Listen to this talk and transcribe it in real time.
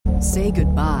Say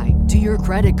goodbye to your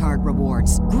credit card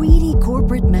rewards. Greedy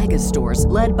corporate mega stores,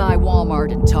 led by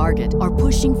Walmart and Target, are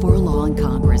pushing for a law in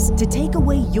Congress to take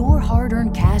away your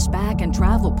hard-earned cash back and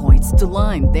travel points to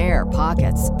line their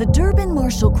pockets. The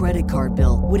Durbin-Marshall credit card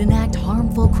bill would enact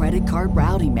harmful credit card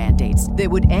routing mandates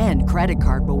that would end credit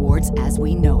card rewards as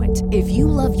we know it. If you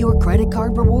love your credit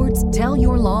card rewards, tell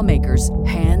your lawmakers,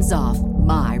 hands off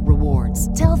my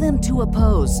rewards. Tell them to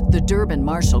oppose the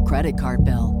Durbin-Marshall credit card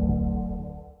bill.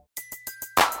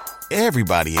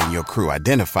 Everybody in your crew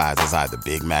identifies as either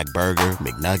Big Mac Burger,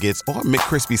 McNuggets, or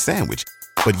McCrispy Sandwich.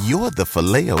 But you're the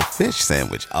Filet-O-Fish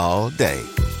Sandwich all day.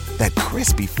 That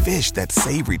crispy fish, that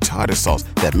savory tartar sauce,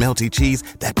 that melty cheese,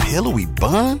 that pillowy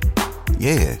bun.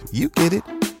 Yeah, you get it.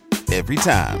 Every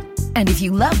time. And if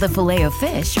you love the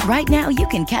Filet-O-Fish, right now you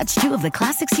can catch two of the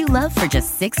classics you love for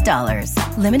just $6.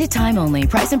 Limited time only.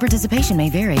 Price and participation may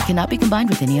vary. Cannot be combined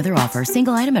with any other offer.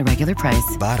 Single item at regular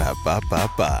price.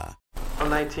 Ba-da-ba-ba-ba. I'm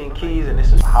 19 Keys, and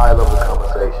this is high-level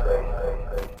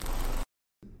conversation.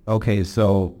 Okay,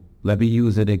 so let me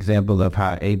use an example of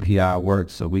how API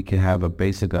works so we can have a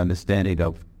basic understanding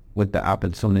of what the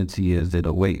opportunity is that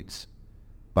awaits.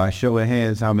 By show of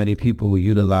hands, how many people will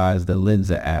utilize the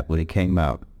Lensa app when it came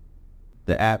out?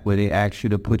 The app where they ask you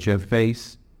to put your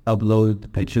face,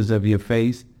 upload pictures of your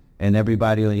face, and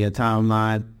everybody on your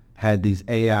timeline had these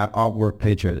AI artwork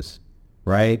pictures,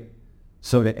 right?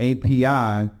 So the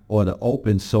API or the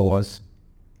open source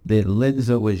that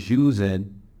Lensa was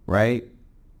using, right,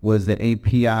 was the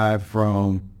API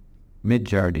from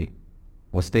Midjourney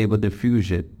or Stable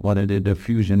Diffusion, one of the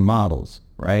diffusion models,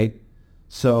 right?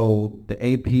 So the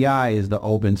API is the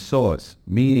open source,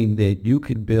 meaning that you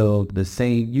could build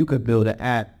an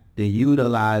app that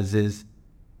utilizes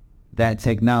that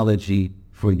technology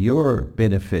for your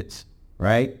benefits,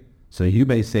 right? So you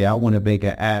may say, I want to make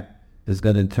an app that's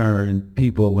going to turn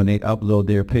people, when they upload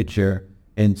their picture,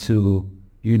 into,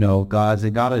 gods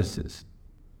and goddesses,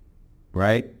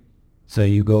 right? So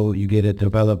you get a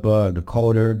developer, a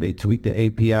coder, they tweak the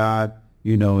API, and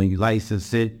you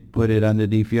license it, put it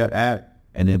underneath your app,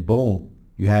 and then boom,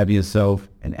 you have yourself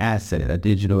an asset, a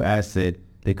digital asset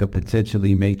that could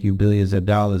potentially make you billions of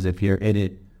dollars if you're in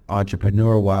it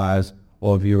entrepreneur-wise,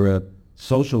 or if you're a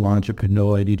social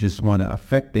entrepreneur and you just want to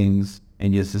affect things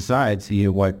in your society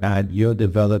and whatnot. You'll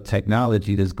develop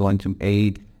technology that's going to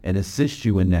aid and assist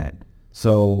you in that.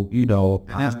 So, And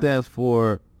that stands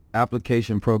for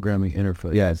Application Programming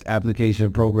Interface. Yes,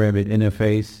 Application Programming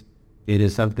Interface. It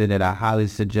is something that I highly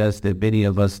suggest that many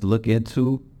of us look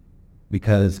into,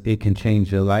 because it can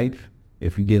change your life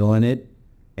if you get on it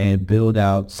and build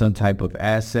out some type of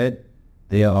asset.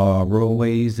 There are real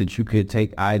ways that you could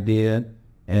take idea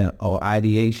or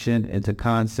ideation into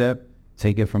concept,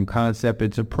 take it from concept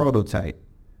into prototype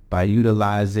by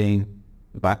outsourcing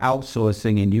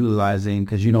and utilizing,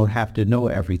 because you don't have to know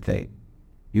everything.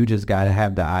 You just got to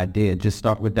have the idea. Just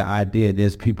start with the idea.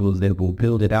 There's people that will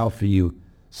build it out for you.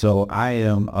 So I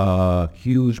am a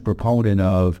huge proponent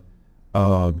of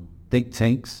think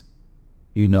tanks,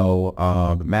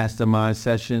 mastermind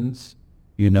sessions,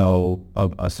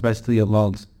 especially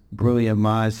amongst brilliant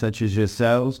minds such as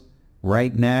yourselves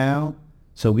right now,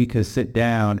 so we could sit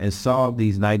down and solve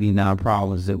these 99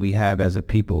 problems that we have as a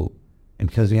people. And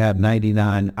because we have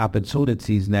 99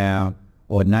 opportunities now,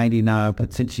 or 99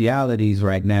 potentialities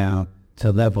right now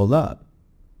to level up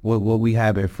what we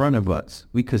have in front of us,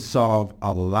 we could solve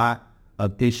a lot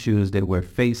of issues that we're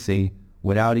facing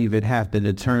without even having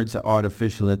to turn to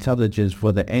artificial intelligence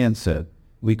for the answer.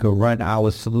 We could run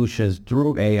our solutions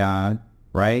through AI,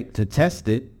 right, to test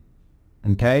it,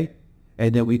 okay?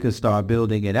 And then we could start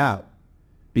building it out.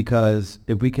 Because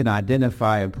if we can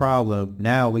identify a problem,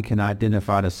 now we can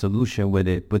identify the solution with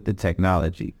the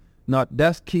technology. Now,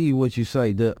 that's key what you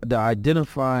say, the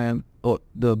identifying, or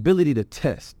the ability to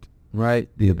test, right?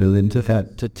 The ability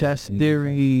to test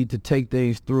theory, to take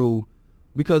things through.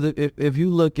 Because if you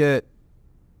look at,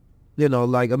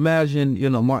 imagine,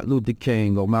 Martin Luther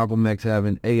King or Malcolm X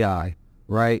having AI,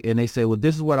 right? And they say, well,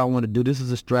 this is what I want to do. This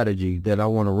is a strategy that I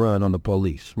want to run on the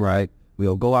police, right?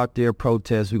 We'll go out there,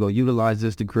 protest. We're going to utilize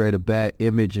this to create a bad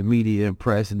image and media and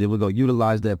press. And then we're going to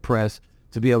utilize that press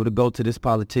to be able to go to this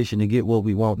politician and get what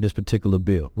we want in this particular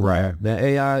bill. Right. Now,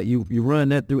 AI, you run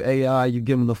that through AI. You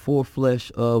give them the full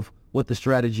flesh of what the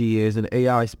strategy is. And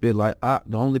AI spit like,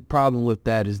 the only problem with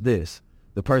that is this.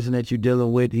 The person that you're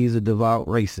dealing with, he's a devout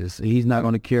racist. He's not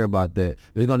going to care about that.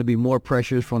 There's going to be more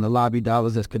pressures from the lobby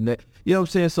dollars that's connected. You know what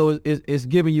I'm saying? So it's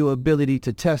giving you ability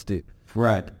to test it.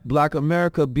 Right. Black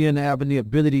America having the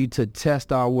ability to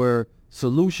test our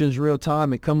solutions real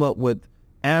time and come up with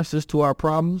answers to our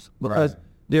problems. Because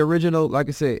the original, like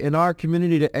I said, in our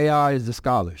community, the AI is the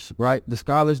scholars, right? The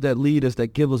scholars that lead us, that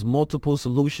give us multiple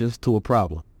solutions to a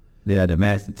problem. Yeah, the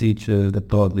master teachers, the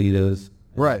thought leaders.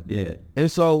 Right. Yeah.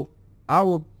 And so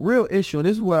our real issue, and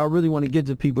this is what I really want to get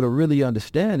to people to really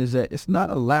understand, is that it's not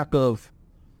a lack of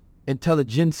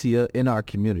intelligentsia in our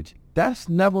community. That's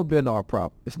never been our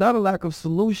problem. It's not a lack of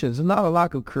solutions. It's not a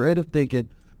lack of creative thinking.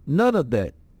 None of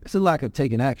that. It's a lack of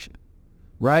taking action,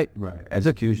 right? Right.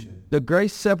 Execution. The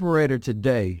great separator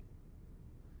today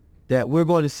that we're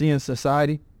going to see in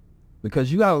society,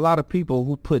 because you got a lot of people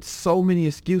who put so many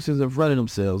excuses in front of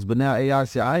themselves, but now AI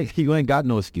says, you ain't got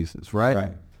no excuses, right?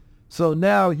 Right. So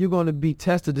now you're going to be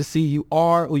tested to see you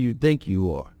are who you think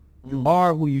you are. You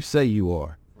are who you say you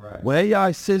are. Right. When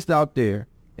AI sits out there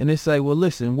and they say, well,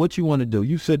 listen, what you want to do?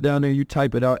 You sit down there, you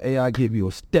type it out, AI give you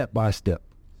a step-by-step.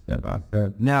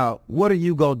 Step-by-step. Now, what are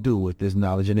you going to do with this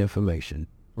knowledge and information?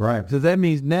 Right. So that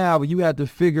means now you have to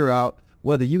figure out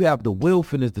whether you have the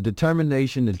willfulness, the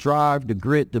determination, the drive, the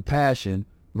grit, the passion,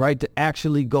 right, to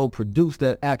actually go produce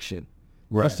that action.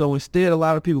 Right. So instead, a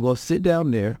lot of people go sit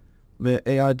down there, man,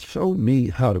 AI showed me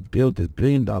how to build this $1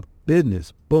 billion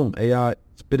business. Boom, AI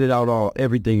spit it out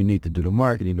everything you need to do, the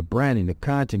marketing, the branding, the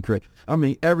content creation. I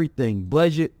mean, everything,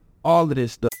 budget, all of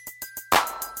this stuff.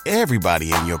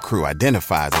 Everybody in your crew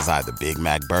identifies as either Big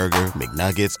Mac Burger,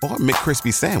 McNuggets, or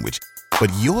McCrispy Sandwich.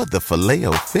 But you're the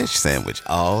Filet-O-Fish Sandwich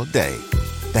all day.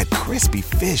 That crispy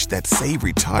fish, that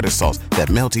savory tartar sauce, that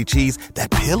melty cheese,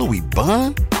 that pillowy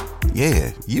bun.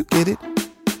 Yeah, you get it.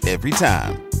 Every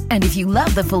time. And if you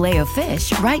love the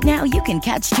Filet-O-Fish, right now you can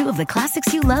catch 2 of the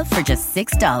classics you love for just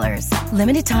 $6.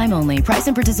 Limited time only. Price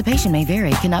and participation may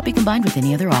vary. Cannot be combined with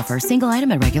any other offer. Single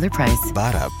item at regular price.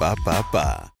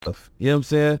 Ba-da-ba-ba-ba. You know what I'm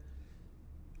saying?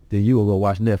 Then you will go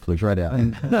watch Netflix right out.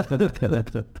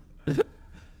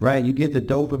 Right. You get the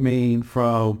dopamine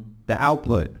from the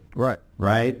output. Right.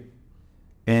 Right.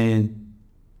 And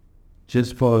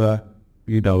just for,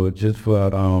 I'm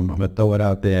going to throw it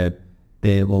out there.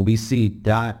 Then when we see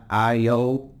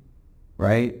 .io,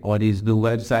 right, on these new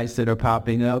websites that are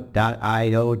popping up,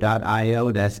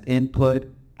 .io, that's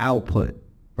input, output,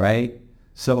 right?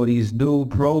 So these new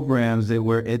programs that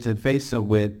we're interfacing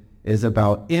with is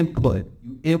about input.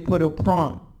 You input a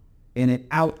prompt and it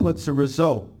outputs a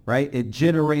result, right? It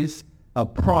generates a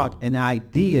prompt, an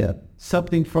idea,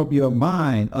 something from your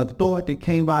mind, a thought that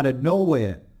came out of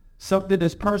nowhere, something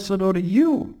that's personal to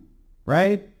you,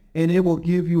 right? And it will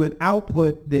give you an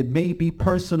output that may be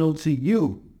personal to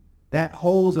you. That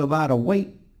holds a lot of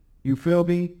weight. You feel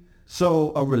me?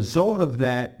 So a result of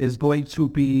that is going to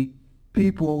be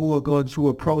people who are going to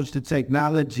approach the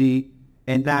technology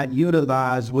and not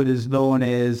utilize what is known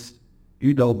as,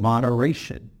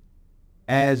 moderation,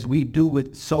 as we do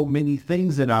with so many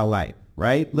things in our life,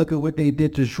 right? Look at what they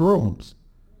did to shrooms.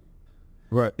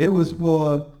 Right. It was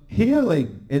for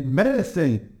healing and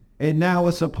medicine. And now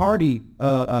it's a party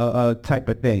type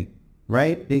of thing,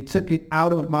 right? They took it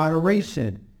out of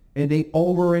moderation and they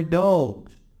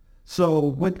overindulged. So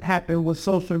what happened with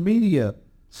social media?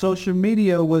 Social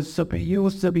media was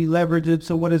used to be leveraged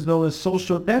into what is known as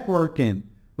social networking.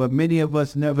 But many of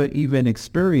us never even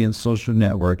experienced social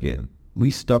networking.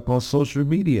 We stuck on social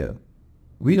media.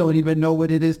 We don't even know what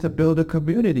it is to build a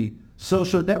community.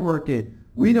 Social networking.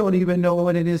 We don't even know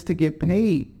what it is to get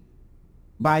paid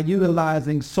by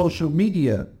utilizing social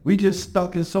media. We just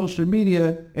stuck in social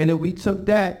media, and then we took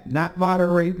that, not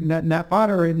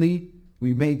moderately,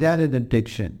 we made that an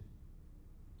addiction.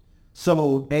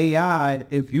 So AI,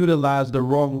 if utilized the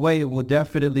wrong way, it will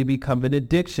definitely become an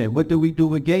addiction. What do we do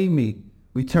with gaming?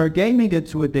 We turn gaming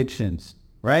into addictions,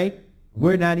 right?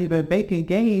 We're not even making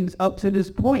games up to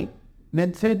this point.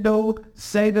 Nintendo,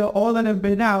 Sega, all of them have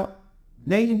been out.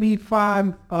 Name me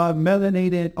 5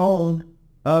 melanated-owned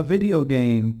video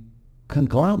game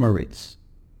conglomerates,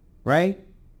 right?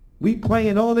 We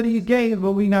playing all of these games,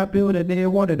 but we not building near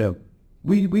one of them.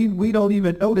 We don't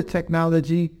even know the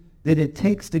technology that it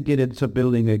takes to get into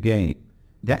building a game.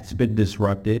 That's been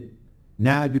disrupted.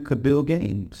 Now you could build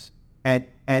games at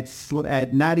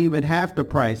not even half the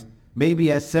price,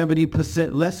 maybe at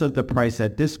 70% less of the price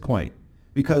at this point.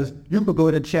 Because you could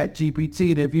go to ChatGPT,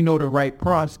 and if you know the right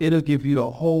prompts, it'll give you the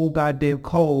whole goddamn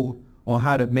code on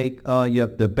how to make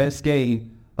the best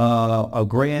game, a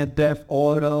Grand Theft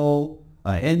Auto,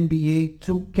 a NBA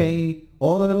 2K.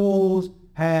 All of those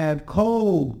have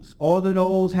codes. All of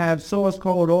those have source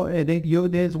code. And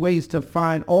then there's ways to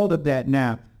find all of that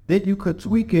now. Then you could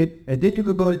tweak it, and then you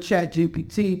could go to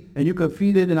ChatGPT, and you could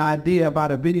feed it an idea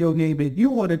about a video game that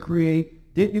you want to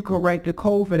create. Then you could write the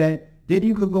code for that. Then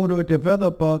you could go to a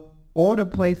developer or a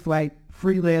place like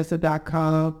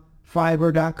freelancer.com,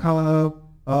 fiverr.com,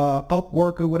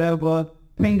 Upwork or whatever,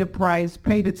 pay the price,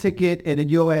 pay the ticket, and then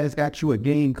your ass got you a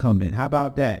game coming. How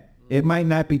about that? It might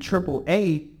not be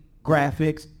AAA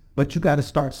graphics, but you got to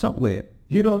start somewhere.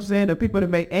 You know what I'm saying? The people that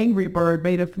made Angry Bird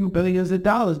made a few billions of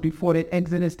dollars before they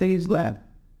exited stage left.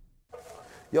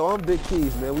 Yo, I'm Big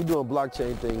Keys, man. We doing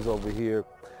blockchain things over here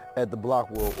at the Block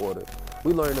World Order.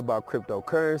 We learning about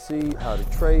cryptocurrency, how to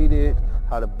trade it,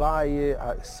 how to buy it,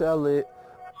 how to sell it.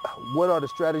 What are the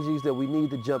strategies that we need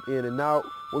to jump in and out?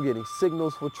 We're getting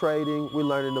signals for trading. We're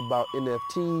learning about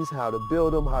NFTs, how to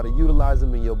build them, how to utilize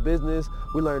them in your business.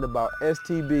 We learned about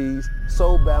STBs,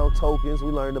 soul-bound tokens. We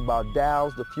learned about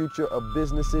DAOs, the future of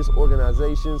businesses,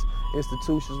 organizations,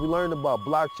 institutions. We learned about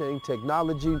blockchain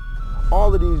technology.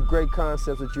 All of these great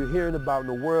concepts that you're hearing about in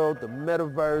the world, the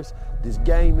metaverse, this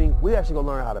gaming, we actually gonna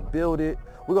learn how to build it.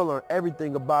 We're gonna learn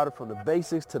everything about it from the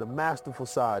basics to the masterful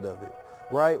side of it.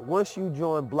 Right? Once you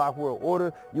join Block World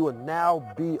Order, you will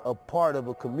now be a part of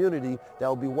a community that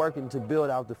will be working to build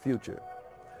out the future.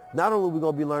 Not only are we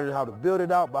going to be learning how to build it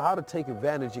out, but how to take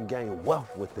advantage and gain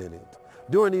wealth within it.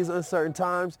 During these uncertain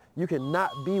times, you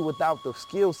cannot be without the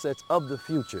skill sets of the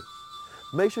future.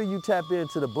 Make sure you tap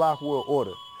into the Block World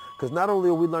Order, because not only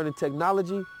are we learning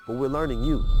technology, but we're learning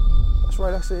you. That's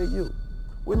right, I said you.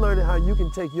 We're learning how you can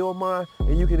take your mind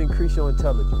and you can increase your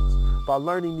intelligence by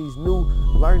learning these new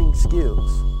learning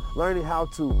skills, learning how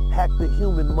to hack the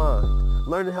human mind,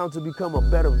 learning how to become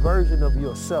a better version of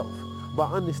yourself by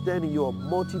understanding your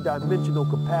multidimensional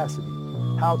capacity,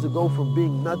 how to go from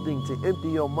being nothing to empty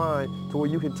your mind to where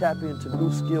you can tap into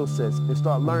new skill sets and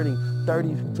start learning 30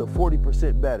 to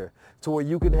 40% better, to where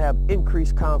you can have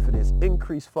increased confidence,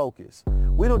 increased focus.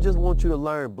 We don't just want you to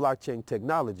learn blockchain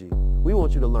technology, we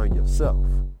want you to learn yourself.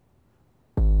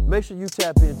 Make sure you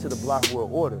tap into the Block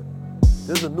World Order.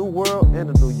 There's a new world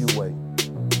and a new you way.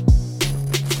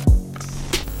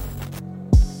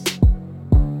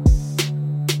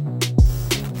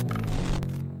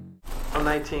 I'm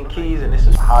 19 Keys, and this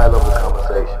is high-level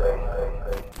conversation.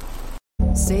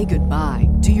 Say goodbye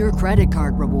to your credit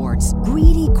card rewards.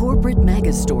 Greedy corporate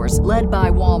mega stores, led by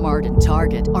Walmart and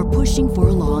Target, are pushing for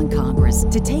a law in Congress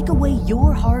to take away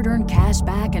your hard-earned cash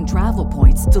back and travel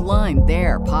points to line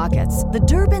their pockets. The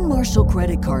Durbin-Marshall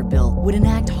credit card bill would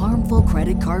enact harmful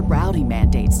credit card routing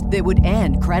mandates that would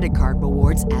end credit card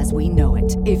rewards as we know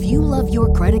it. If you love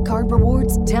your credit card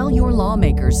rewards, tell your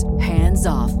lawmakers, hands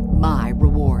off my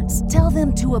rewards. Tell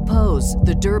them to oppose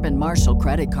the Durbin-Marshall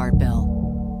credit card bill.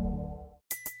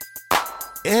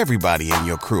 Everybody in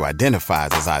your crew identifies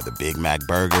as either Big Mac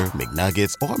Burger,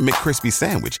 McNuggets, or McCrispy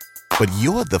Sandwich. But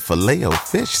you're the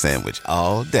Filet-O-Fish Sandwich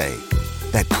all day.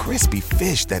 That crispy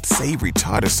fish, that savory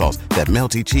tartar sauce, that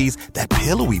melty cheese, that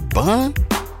pillowy bun.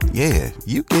 Yeah,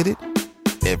 you get it.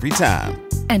 Every time.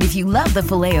 And if you love the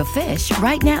Filet-O-Fish,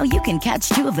 right now you can catch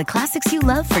two of the classics you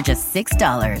love for just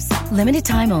 $6. Limited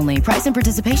time only. Price and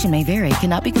participation may vary.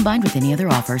 Cannot be combined with any other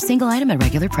offer. Single item at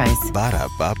regular price.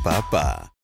 Ba-da-ba-ba-ba.